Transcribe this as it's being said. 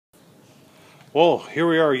Well, here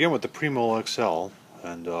we are again with the Primo XL,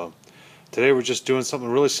 and today we're just doing something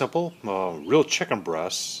really simple. Real chicken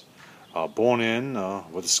breasts, bone in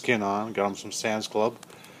with the skin on. Got them from Sam's Club,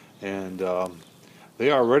 and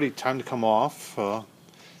they are ready. Time to come off.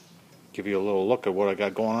 Give you a little look at what I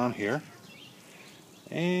got going on here,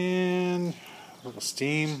 and a little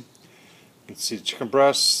steam. You can see the chicken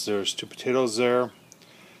breasts. There's 2 potatoes there.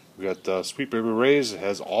 We got Sweet Baby Ray's. It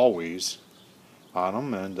has always on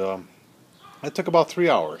them, and it took about 3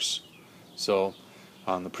 hours. So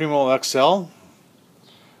on the Primo XL,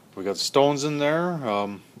 we got stones in there,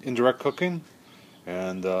 indirect cooking,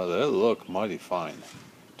 and they look mighty fine.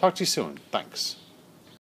 Talk to you soon. Thanks.